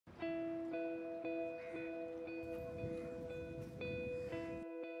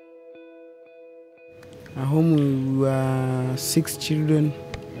At home we were 6 children.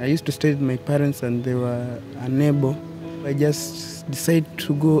 I used to stay with my parents and they were unable. I just decided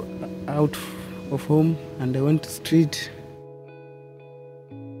to go out of home and I went to the street.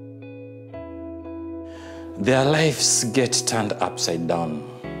 Their lives get turned upside down.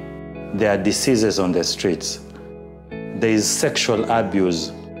 There are diseases on the streets. There is sexual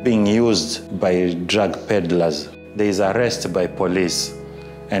abuse being used by drug peddlers. There is arrest by police.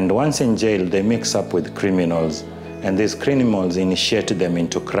 And once in jail, they mix up with criminals. And these criminals initiate them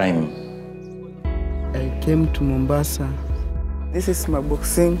into crime. I came to Mombasa. This is my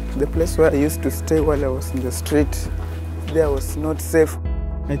boxing, the place where I used to stay while I was in the street. There was not safe.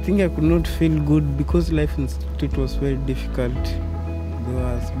 I think I could not feel good because life in the street was very difficult. There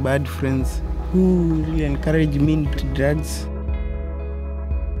was bad friends who really encouraged me into drugs.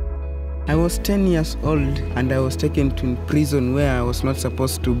 I was 10 years old and I was taken to prison where I was not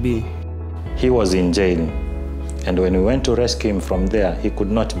supposed to be. He was in jail, and when we went to rescue him from there, he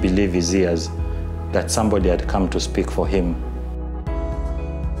could not believe his ears that somebody had come to speak for him.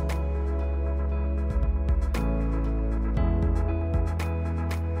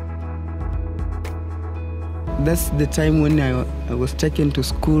 That's the time when I was taken to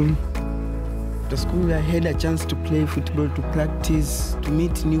school. The school I had a chance to play football, to practice, to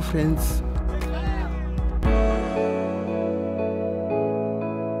meet new friends.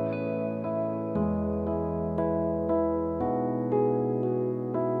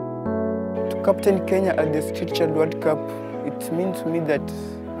 To captain Kenya at the Street Child World Cup, it means to me that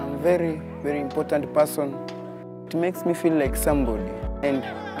I'm a very, very important person. It makes me feel like somebody, and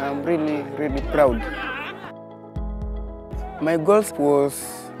I'm really, really proud. My goal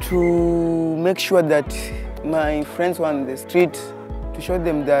was to make sure that my friends were on the street, to show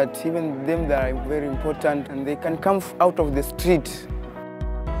them that even them that are very important and they can come out of the street.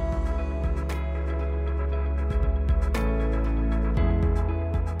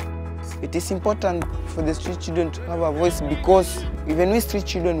 It is important for the street children to have a voice because even we street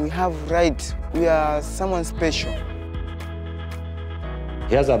children, we have rights. We are someone special.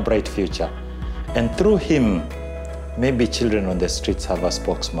 He has a bright future, and through him, maybe children on the streets have a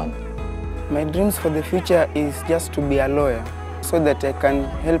spokesman. My dreams for the future is just to be a lawyer so that I can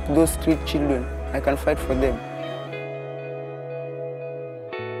help those street children. I can fight for them.